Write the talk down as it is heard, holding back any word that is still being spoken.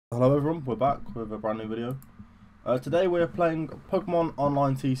Hello everyone, we're back with a brand new video. Today we're playing Pokemon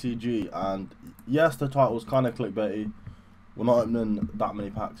Online TCG, and yes, the title's kind of clickbaity. We're not opening that many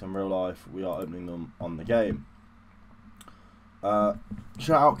packs in real life, we are opening them on the game. Shout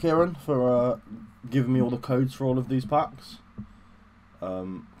out Kieran for giving me all the codes for all of these packs.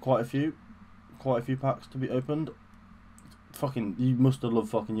 Quite a few packs to be opened. Fucking, you must have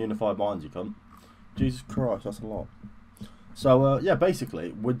loved fucking Unified Minds, you cunt. Jesus Christ, that's a lot. So, yeah,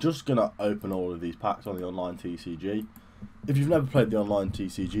 basically, we're just going to open all of these packs on the online TCG. If you've never played the online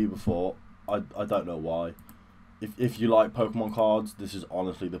TCG before, I don't know why. If you like Pokemon cards, this is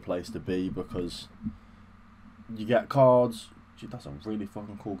honestly the place to be, because you get cards. Gee, that's a really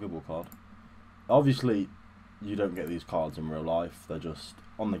fucking cool Gible card. Obviously, you don't get these cards in real life. They're just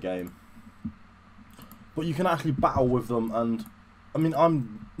on the game. But you can actually battle with them, and, I mean,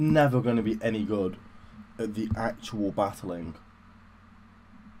 I'm never going to be any good at the actual battling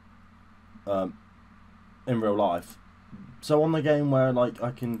in real life. So on the game where like I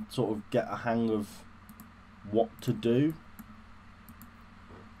can sort of get a hang of what to do,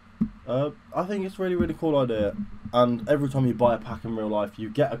 I think it's really cool idea. And every time you buy a pack in real life, you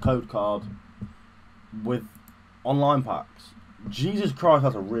get a code card with online packs. Jesus Christ,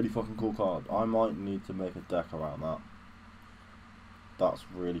 that's a really fucking cool card. I might need to make a deck around that. That's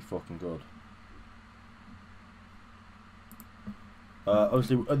really fucking good.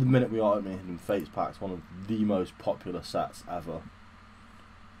 Obviously, at the minute we are opening Hidden Fates packs, one of the most popular sets ever.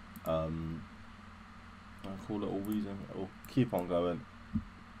 A cool little wheezing. It'll keep on going.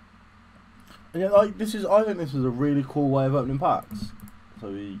 And yeah, like I think this is a really cool way of opening packs. So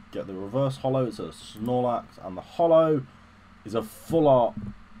we get the reverse holo. It's a Snorlax, and the holo is a full art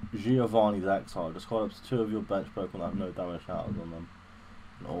Giovanni's Exile. Just call up to 2 of your bench Pokemon that have no damage counters on them,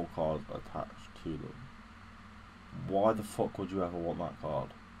 and all cards attached to them. Why the fuck would you ever want that card?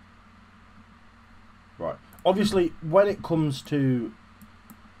 Right. Obviously, when it comes to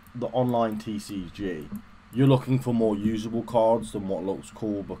the online TCG, you're looking for more usable cards than what looks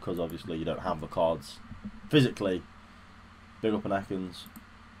cool, because obviously you don't have the cards physically. Big up an Ekans.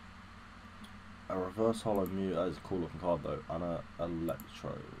 A reverse holo Mew, that is a cool looking card though, and a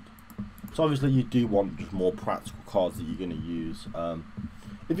Electrode. So obviously you do want just more practical cards that you're going to use.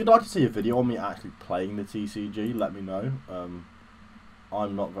 If you'd like to see a video on me actually playing the TCG, let me know.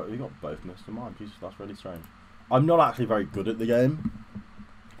 I'm not very... We got both Mr. Mime. Jesus, that's really strange. I'm not actually very good at the game,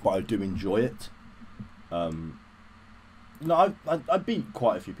 but I do enjoy it. No, I beat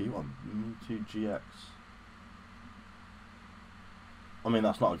quite a few people on Mewtwo GX. I mean,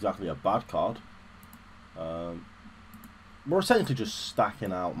 that's not exactly a bad card. We're essentially just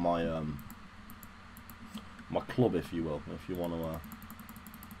stacking out my my club, if you will, if you want to...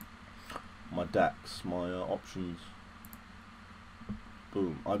 my decks, my options.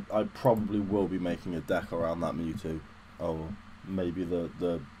 Boom. I probably will be making a deck around that Mewtwo. Oh, maybe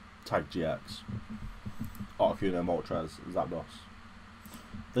the Tag GX. Articuno, Moltres, Zapdos.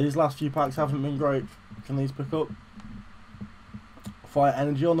 These last few packs haven't been great. Can these pick up? Fire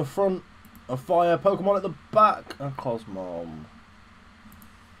Energy on the front. A Fire Pokemon at the back. A Cosmom.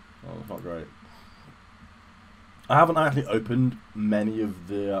 Oh, that's not great. I haven't actually opened many of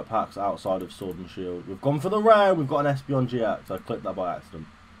the packs outside of Sword and Shield. We've gone for the rare. We've got an Espeon GX. I clicked that by accident.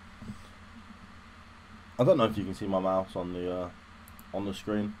 I don't know if you can see my mouse on the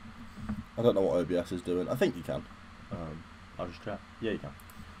screen. I don't know what OBS is doing. I think you can. I'll just check. Yeah, you can.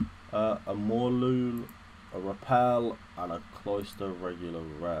 A Morlul, a Repel, and a Cloyster regular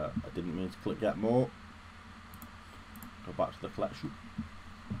rare. I didn't mean to click get more. Go back to the collection.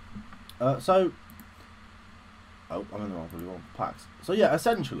 So. Oh, I'm in the wrong packs. So yeah,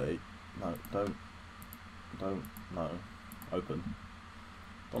 essentially, no, no, open.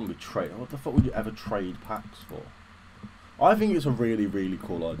 Don't be trade. What the fuck would you ever trade packs for? I think it's a really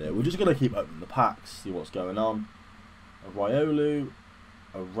cool idea. We're just gonna keep opening the packs, see what's going on. A Riolu,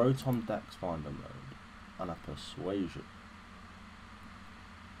 a Rotom Dex Finder mode, and a Persuasion.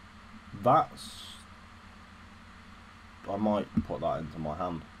 That's... I might put that into my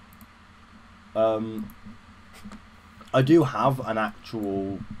hand. I do have an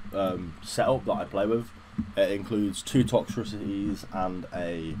actual setup that I play with. It includes 2 Toxtricities and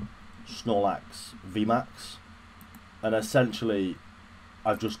a Snorlax VMAX. And essentially,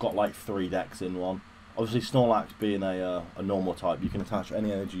 I've just got like 3 decks in one. Obviously, Snorlax being a normal type, you can attach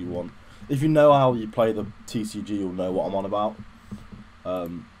any energy you want. If you know how you play the TCG, you'll know what I'm on about.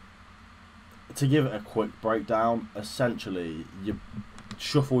 To give it a quick breakdown, essentially, you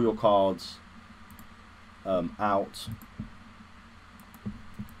shuffle your cards out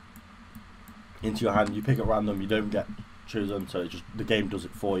into your hand. You pick at random. You don't get choose them, so it just the game does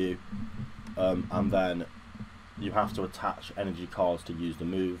it for you, and then you have to attach energy cards to use the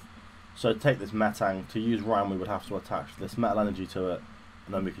move. So take this Metang, to use Ram we would have to attach this metal energy to it,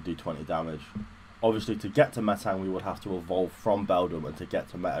 and then we could do 20 damage. Obviously to get to Metang we would have to evolve from Beldum, and to get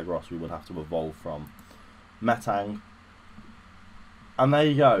to Metagross we would have to evolve from Metang. And there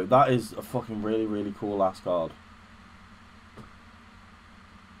you go, that is a fucking really cool last card.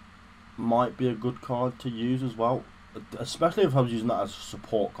 Might be a good card to use as well, especially if I was using that as a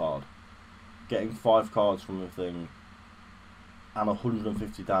support card. Getting 5 cards from the thing and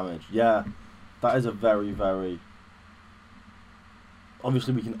 150 damage. Yeah, that is a very...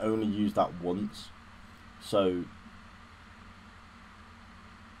 Obviously we can only use that once, so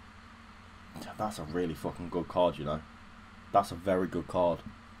that's a really fucking good card, you know. That's a very good card.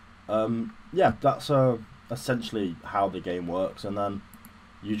 Yeah, that's essentially how the game works, and then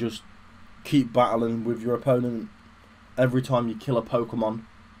you just keep battling with your opponent. Every time you kill a Pokemon,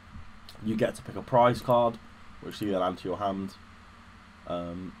 you get to pick a prize card, which you then add to your hand.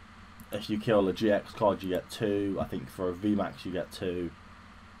 If you kill a GX card, you get 2. I think for a VMAX you get 2.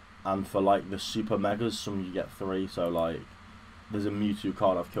 And for like the Super Megas, some you get 3. So like, there's a Mewtwo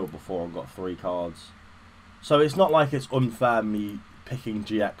card I've killed before and got 3 cards. So it's not like it's unfair me picking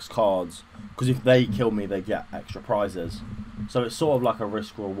GX cards, because if they kill me they get extra prizes. So it's sort of like a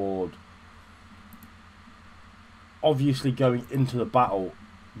risk reward. Obviously going into the battle,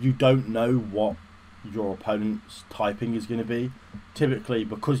 you don't know what your opponent's typing is going to be. Typically,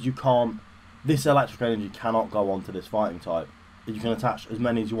 because you can't, this electric energy cannot go onto this fighting type. You can attach as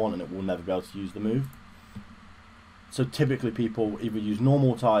many as you want and it will never be able to use the move. So typically people either use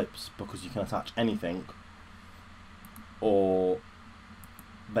normal types because you can attach anything, or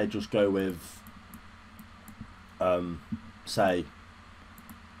they just go with say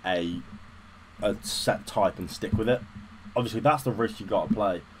a set type and stick with it. Obviously that's the risk you got to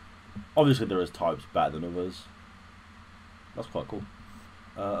play. Obviously there is types better than others. That's quite cool.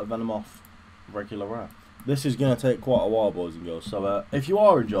 A Venomoth regular rare. This is going to take quite a while, boys and girls, so if you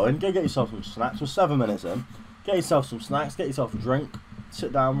are enjoying, go get yourself some snacks. We're 7 minutes in. Get yourself some snacks, get yourself a drink,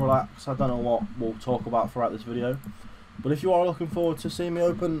 sit down, relax. I don't know what we'll talk about throughout this video, but if you are looking forward to seeing me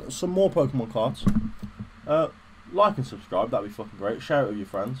open some more Pokemon cards, like and subscribe, that'd be fucking great. Share it with your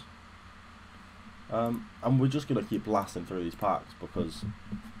friends. And we're just going to keep blasting through these packs, because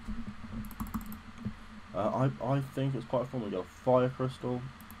I think it's quite fun. We got a Fire Crystal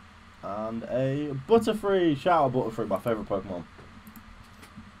and a Butterfree. Shout out Butterfree, my favourite Pokemon.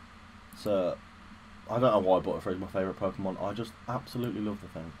 So I don't know why Butterfree is my favourite Pokemon. I just absolutely love the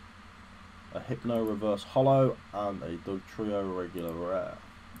thing. A Hypno Reverse Holo and a Dugtrio regular rare.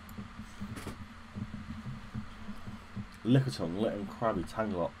 Lickitung, Litten, Krabby,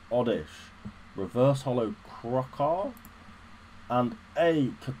 Tangela, Oddish, Reverse Holo Krokar, and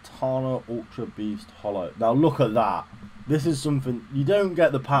a Katana Ultra Beast Holo. Now look at that. This is something, you don't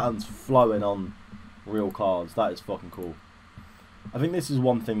get the patterns flowing on real cards. That is fucking cool. I think this is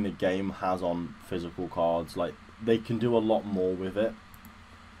one thing the game has on physical cards. Like, they can do a lot more with it.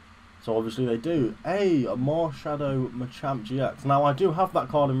 So obviously they do. A Marshadow Machamp GX. Now I do have that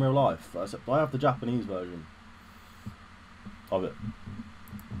card in real life, except I have the Japanese version of it.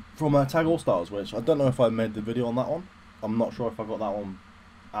 From Tag All Stars, which I don't know if I made the video on that one. I'm not sure if I got that one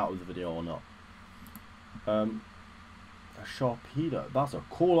out of the video or not. A Sharpedo. That's a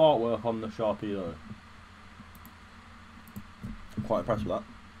cool artwork on the Sharpedo. I'm quite impressed with that.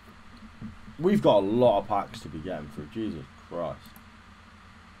 We've got a lot of packs to be getting through. Jesus Christ.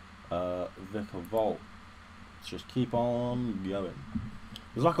 Vikavolt. Let's just keep on going.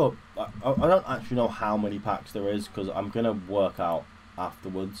 There's like a... I don't actually know how many packs there is, because I'm going to work out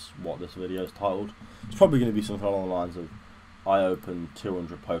afterwards what this video is titled. It's probably going to be something along the lines of, I opened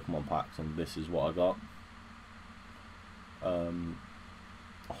 200 Pokemon packs and this is what I got.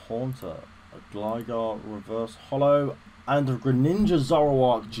 A Haunter, a Gligar Reverse Holo, and a Greninja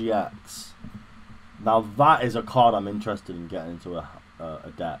Zoroark GX. Now that is a card I'm interested in getting into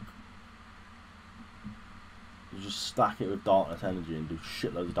a deck. You just stack it with Darkness Energy and do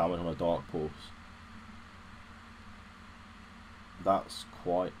shitloads of damage on a Dark Pulse. That's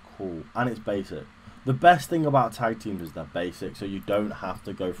quite cool. And it's basic. The best thing about tag teams is they're basic, so you don't have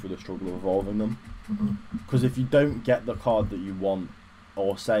to go through the struggle of evolving them. Because if you don't get the card that you want,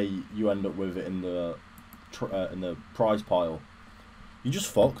 or say you end up with it in the prize pile, you're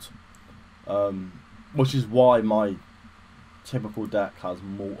just fucked. Which is why my typical deck has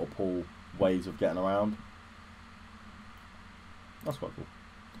multiple ways of getting around. That's quite cool.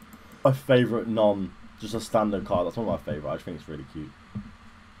 My favourite just a standard card. That's one of my favourite. I just think it's really cute.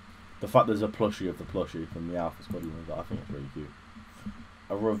 The fact there's a plushie of the plushie from the Alpha Squad, I think it's really cute.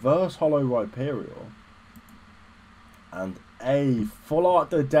 A reverse holo Rhyperior. And a full art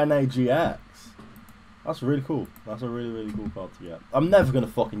the Dene GX. That's really cool. That's a really, really cool card to get. I'm never going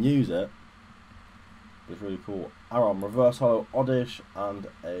to fucking use it. But it's really cool. Aram, reverse holo Oddish, and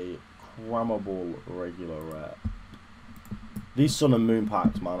a Crammable regular rare. These Sun and Moon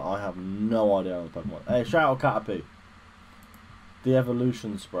packs, man, I have no idea on the Pokemon. Hey, shout out Caterpie.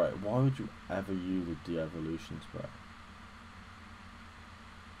 De-evolution spray. Why would you ever use a de-evolution spray?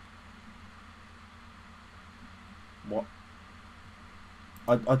 What?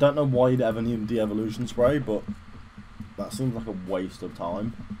 I don't know why you'd ever need a de-evolution spray, but that seems like a waste of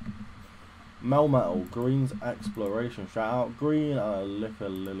time. Melmetal, Green's Exploration. Shout out Green and a Liquor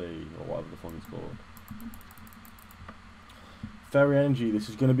Lily, or whatever the fuck it's called. Fairy Energy, this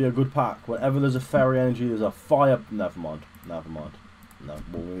is going to be a good pack. Whenever there's a Fairy Energy, there's a fire. Never mind. Never mind. No,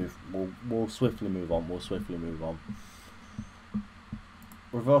 we'll swiftly move on. We'll swiftly move on.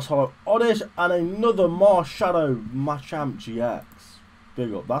 Reverse holo Oddish and another Marshadow Machamp GX.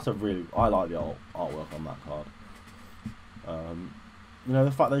 Big up. That's a really. I like the artwork on that card. You know,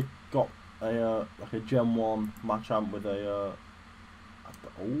 the fact they got a like a Gen 1 Machamp with a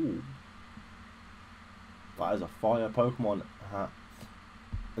oh, that is a fire Pokemon hat.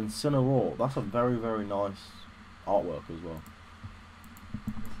 Incineroar. That's a very, very nice artwork as well.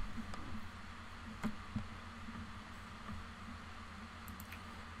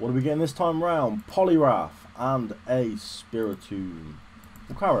 What are we getting this time round? Poliwrath and a Spiritomb.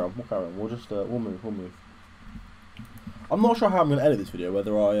 We'll carry on. We'll carry on. We'll just we'll move. We'll move. I'm not sure how I'm going to edit this video.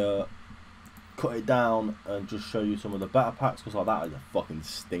 Whether I cut it down and just show you some of the better packs, because like that is a fucking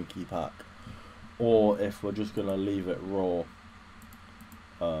stinky pack, or if we're just going to leave it raw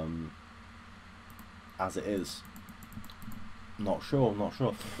as it is. Not sure. Not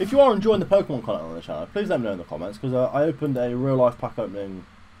sure. If you are enjoying the Pokemon content on the channel, please let me know in the comments, because I opened a real life pack opening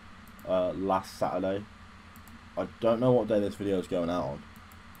last Saturday. I don't know what day this video is going out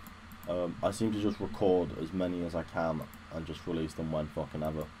on. I seem to just record as many as I can and just release them when fucking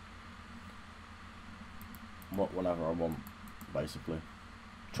ever. Whenever I want, basically.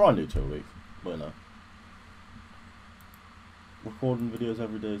 Try and do 2 a week, but you know. Recording videos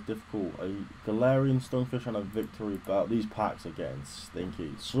every day is difficult. A Galarian Stunfish and a Victory Belt. These packs are getting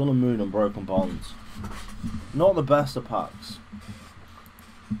stinky. Sun and Moon and Broken Bonds. Not the best of packs.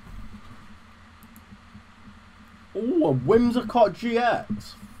 Ooh, a Whimsicott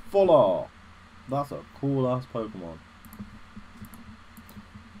GX. Full art. That's a cool ass Pokemon.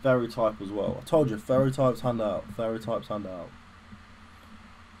 Fairy type as well. I told you, Fairy types hand out. Fairy types hand out.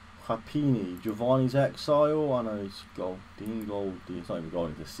 Happini, Giovanni's Exile, I know it's Goldeen, it's not even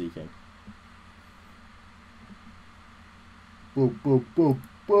Goldeen, it's Seeking. Boom, boom, boom,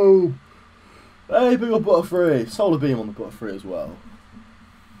 boom. Hey, big up Butterfree. Solar Beam on the Butterfree as well.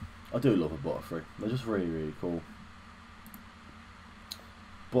 I do love a Butterfree. They're just really, really cool.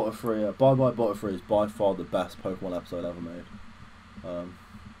 Butterfree, Bye Bye Butterfree is by far the best Pokemon episode ever made.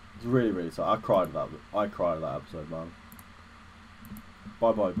 It's really, really sad. I cried at that episode, man.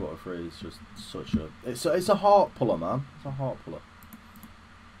 Bye Bye Butterfree is just such a... It's a heart puller, man. It's a heart puller.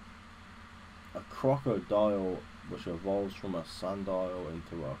 A Crocodile which evolves from a Sandile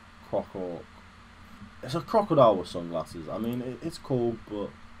into a Crocodile. It's a crocodile with sunglasses. I mean, it's cool, but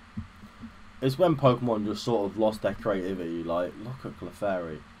it's when Pokemon just sort of lost their creativity. Like, look at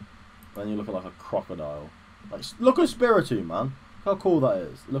Clefairy. Then you look at like a crocodile. Like, look at Spiritomb, man. Look how cool that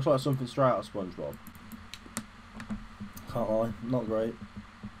is. It looks like something straight out of SpongeBob. Can't lie, not great.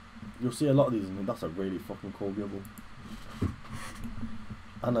 You'll see a lot of these, and that's a really fucking cool Gibble.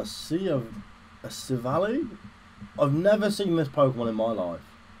 And a Sivali? I've never seen this Pokemon in my life,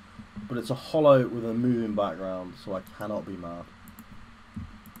 but it's a holo with a moving background, so I cannot be mad.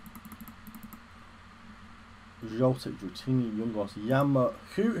 Joltik, Dratini, Yungos, Yama,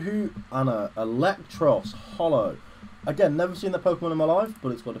 Hoot, and a Electros holo. Again, never seen that Pokemon in my life,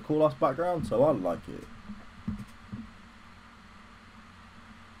 but it's got a cool ass background, so I like it.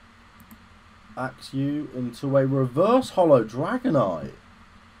 Axew into a reverse holo Dragonite.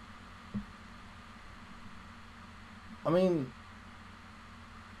 I mean,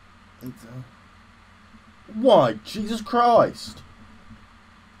 why? Jesus Christ!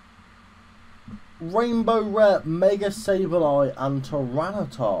 Rainbow Rare Mega Sableye and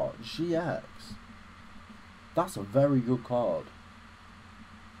Tyranitar GX. That's a very good card.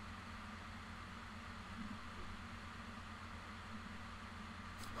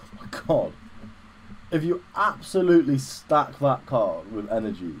 Oh my god. If you absolutely stack that card with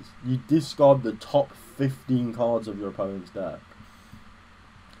energies, you discard the top 15 cards of your opponent's deck.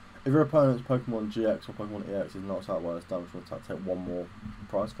 If your opponent's Pokemon GX or Pokemon EX is not out while it's damaged from attack, take one more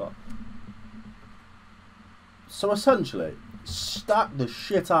prize card. So essentially, stack the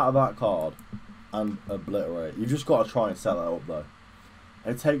shit out of that card and obliterate. You've just got to try and set that up though.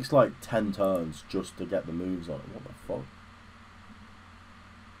 It takes like 10 turns just to get the moves on it. What the fuck?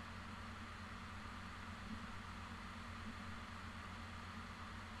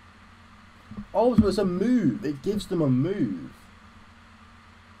 Oh, so it's a move. It gives them a move.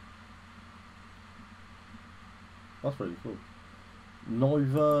 That's pretty cool.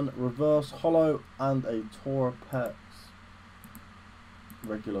 Noivern, Reverse Hollow, and a Torpex.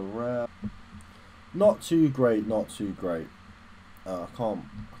 Regular rare. Not too great, not too great. I can't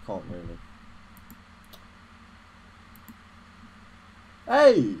really.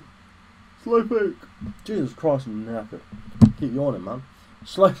 Hey! Slowpoke! Jesus Christ, I'm knackered. Keep yawning, man.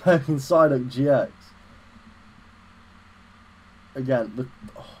 Slowpoke and Psyduck GX. Again,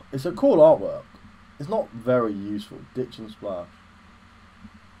 it's a cool artwork. It's not very useful. Ditch and Splash.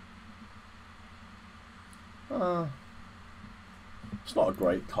 It's not a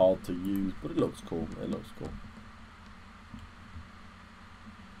great card to use, but it looks cool. It looks cool.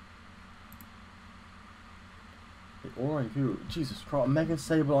 Jesus Christ, Mega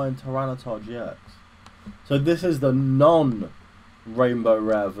Sableye and Tyranitar GX. So this is the non-Rainbow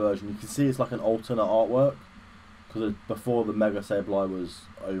Rare version. You can see it's like an alternate artwork, because before the Mega Sableye was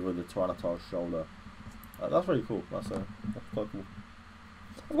over the Tyranitar's shoulder. That's really cool. That's quite cool.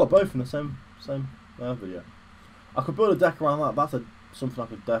 I've got both in the same video. I could build a deck around that. That's something I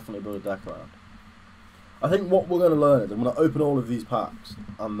could definitely build a deck around. I think what we're going to learn is I'm going to open all of these packs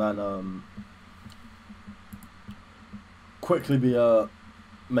and then quickly be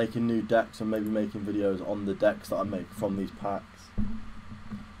making new decks and maybe making videos on the decks that I make from these packs.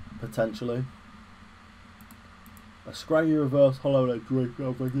 Potentially. A Scraggy Reverse Hollow like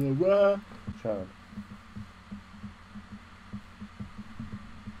Draco regular rare. Sharon.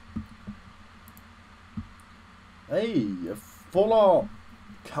 Hey, a full art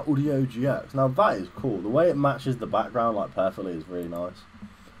Keldeo GX. Now that is cool. The way it matches the background like perfectly is really nice.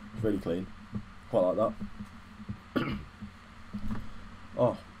 It's really clean. Quite like that.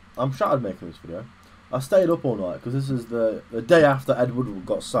 Oh, I'm shattered making this video. I stayed up all night because this is the day after Ed Woodward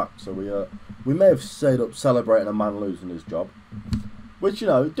got sacked. So we may have stayed up celebrating a man losing his job. Which, you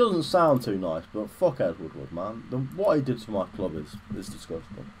know, it doesn't sound too nice, but fuck Ed Woodward, man. What he did to my club is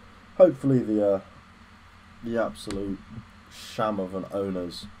disgusting. Hopefully the absolute sham of an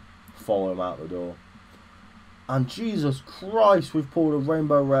owners follow him out the door. And Jesus Christ, we've pulled a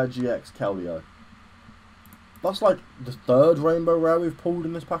Rainbow Rare GX Keldeo. That's like the third Rainbow Rare we've pulled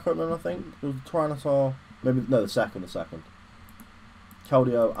in this pack opening, I think. It was the Tyranitar, maybe, no, the second.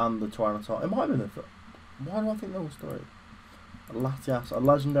 Keldeo and the Tyranitar. It might have been the third. Why do I think there was three? A Latias, a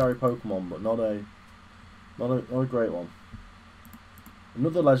legendary Pokemon, but not a great one.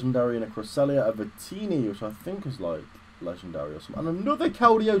 Another legendary in a Cresselia, a Victini, which I think is like legendary or something, and another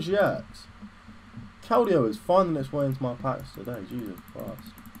Keldeo GX. Keldeo is finding its way into my packs today, Jesus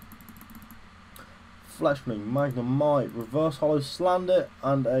Christ. Fleshling, Magnemite, Reverse Hollow Slandit,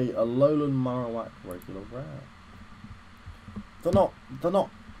 and a Alolan Marowak regular rare. They're not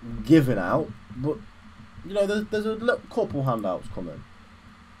giving out, but you know there's a little couple handouts coming.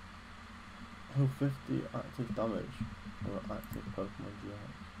 Oh, 50 active damage. Active Pokemon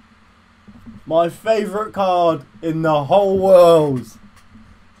GX. My favourite card in the whole world!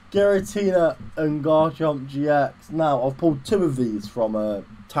 Giratina and Garchomp GX. Now, I've pulled two of these from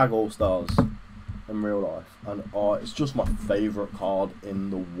Tag All Stars in real life, and it's just my favourite card in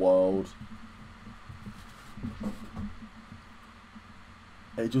the world.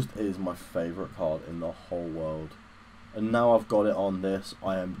 It just is my favourite card in the whole world. And now I've got it on this,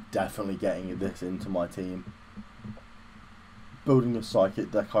 I am definitely getting this into my team. Building a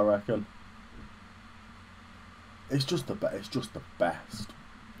Psychic deck, I reckon. It's just the best.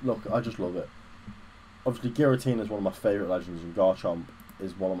 Look, I just love it. Obviously, Giratina is one of my favourite legends, and Garchomp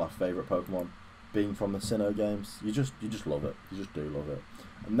is one of my favourite Pokemon. Being from the Sinnoh games, you just love it. You just do love it.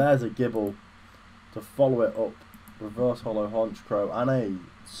 And there's a Gible to follow it up. Reverse Hollow Honchkrow and a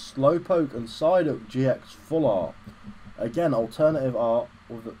Slowpoke and Psyduck GX full art. Again, alternative art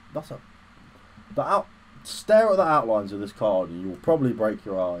with stare at the outlines of this card and you will probably break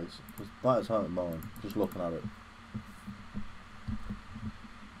your eyes, because that is hurting mine just looking at it.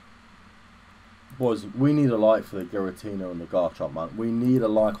 Boys, we need a like for the Giratina and the Garchomp, man. We need a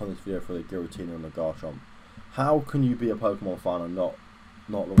like on this video for the Giratina and the Garchomp. How can you be a Pokemon fan and not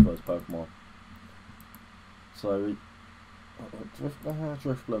love those Pokemon? So,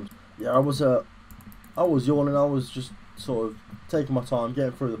 Drifblim. Yeah, I was yawning. I was just sort of taking my time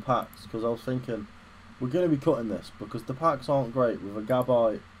getting through the packs because I was thinking we're going to be cutting this because the packs aren't great with a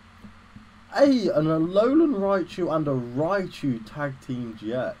Gabite, and a Alolan Raichu and a Raichu Tag Team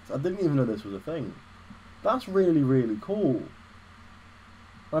GX. I didn't even know this was a thing. That's really, really cool.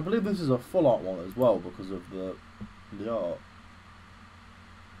 I believe this is a full art one as well because of the art.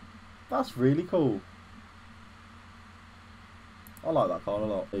 That's really cool. I like that card a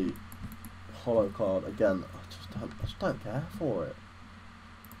lot. The holo card again. I just don't care for it.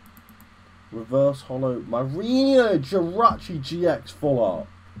 Reverse holo Marina Jirachi GX full art.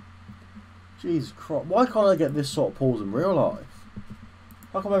 Jesus Christ! Why can't I get this sort of pulls in real life?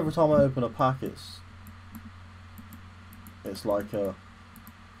 How come every time I open a pack it's like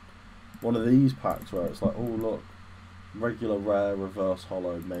one of these packs where it's like, oh look, regular rare reverse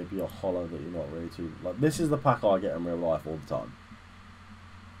holo, maybe a holo that you're not really too like. This is the pack I get in real life all the time.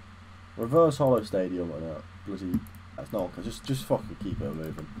 Reverse holo stadium and bloody. That's not okay. Just fucking keep it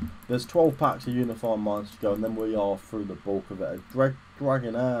moving. There's 12 packs of Unified Minds to go, and then we are through the bulk of it. A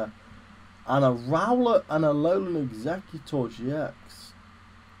Dragonair and a Rowlet and a Alolan Executor GX.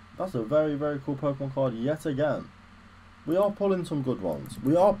 That's a very, very cool Pokemon card yet again. We are pulling some good ones.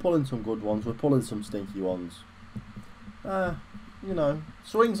 We're pulling some stinky ones. You know,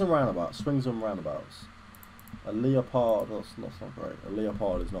 swings and roundabouts. A Leopard, that's not great. A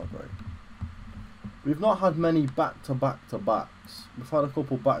Leopard is not great. We've not had many back-to-backs. We've had a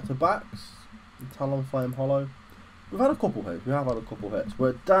couple back-to-backs. Talonflame Holo. We've had a couple hits. We have had a couple hits.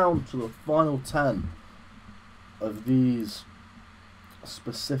 We're down to the final 10 of these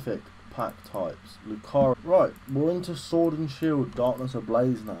specific pack types. Lucario. Right, we're into Sword and Shield, Darkness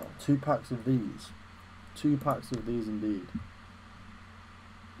Ablaze now. 2 packs of these. 2 packs of these indeed.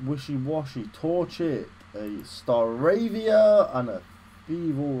 Wishy Washy, Torchic, a Staravia, and a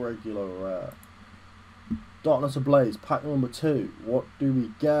Feeble regular rare. Darkness Ablaze, pack number 2. What do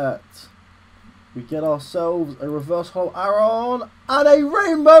we get? We get ourselves a reverse holo Aron and a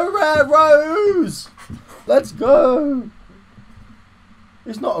rainbow rare Rose! Let's go!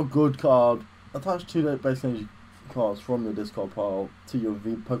 It's not a good card. Attach 2 base energy cards from your discard pile to your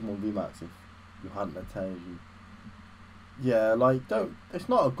Pokemon VMAX if you hadn't attained you. Yeah, like, don't. It's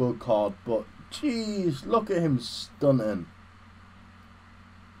not a good card, but jeez, look at him stunning.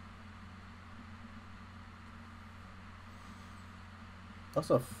 That's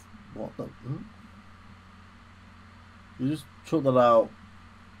a. What the. You just chuck that out.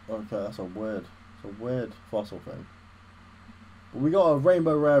 Okay, that's a weird. It's a weird fossil thing. But we got a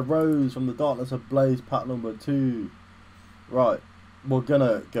rainbow rare Rose from the Darkness Ablaze pack number 2. Right. We're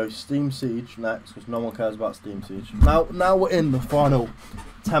gonna go Steam Siege next because no one cares about Steam Siege. Now we're in the final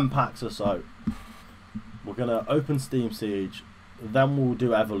 10 packs or so. We're gonna open Steam Siege, then we'll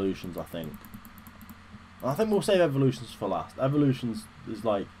do Evolutions. I think we'll save Evolutions for last. Evolutions is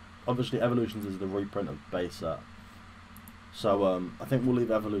like, obviously Evolutions is the reprint of base set. So I think we'll leave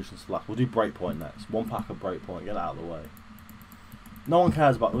Evolutions for last. We'll do Breakpoint next. 1 pack of Breakpoint. Get it out of the way. No one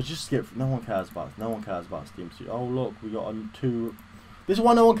cares about. We'll just skip. No one cares about Steam Siege. Oh look, we got 2. This is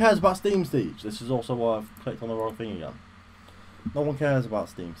why no one cares about Steam Siege. This is also why I've clicked on the wrong thing again. No one cares about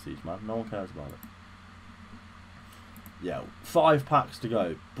Steam Siege, man. No one cares about it. Yeah, 5 packs to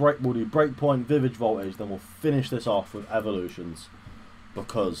go. We'll do Breakpoint, Vivid Voltage, then we'll finish this off with Evolutions.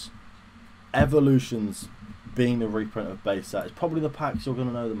 Because Evolutions, being the reprint of base set, is probably the packs you're going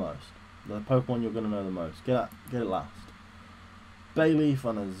to know the most. The Pokemon you're going to know the most. Get it last. Bayleaf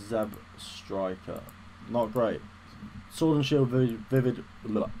and a Zeb Striker. Not great. Sword and Shield, Vivid.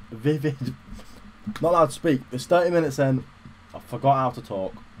 Not allowed to speak. It's 30 minutes in. I forgot how to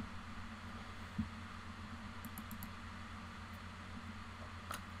talk.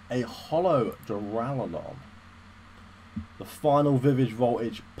 A holo Duraludon. The final Vivid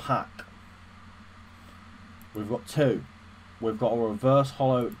Voltage pack. We've got 2. We've got a reverse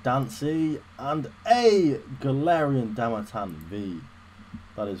holo Dancy and a Galarian Damatan V.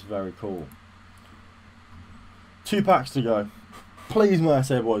 That is very cool. 2 packs to go. Please, may I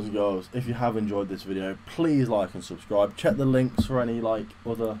say, boys and girls, if you have enjoyed this video, please like and subscribe. Check the links for any like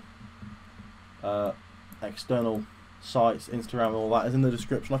other external sites, Instagram and all that is in the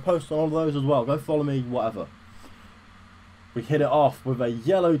description. I post on all of those as well. Go follow me, whatever. We hit it off with a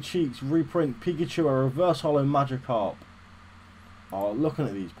Yellow Cheeks reprint Pikachu, a reverse holo Magikarp. Oh, looking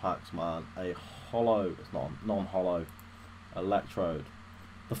at these packs, man. A holo, it's not non-holo, Electrode.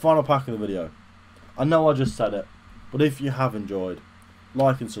 The final pack of the video. I know I just said it, but if you have enjoyed,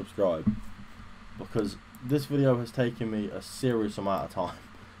 like and subscribe, because this video has taken me a serious amount of time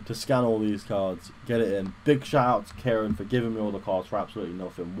to scan all these cards, get it in. Big shout out to Kieran for giving me all the cards for absolutely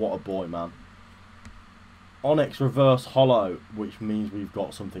nothing. What a boy, man. Onyx Reverse Hollow, which means we've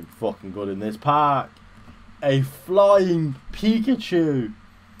got something fucking good in this pack. A Flying Pikachu.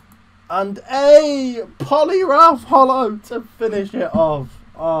 And a Poliwrath Hollow to finish it off.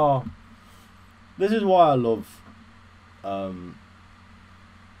 Oh, this is why I love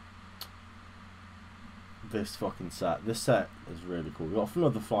this fucking set. This set is really cool. We got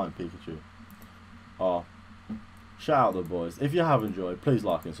another Flying Pikachu. Oh, shout out the boys. If you have enjoyed, please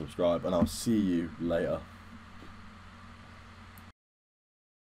like and subscribe, and I'll see you later.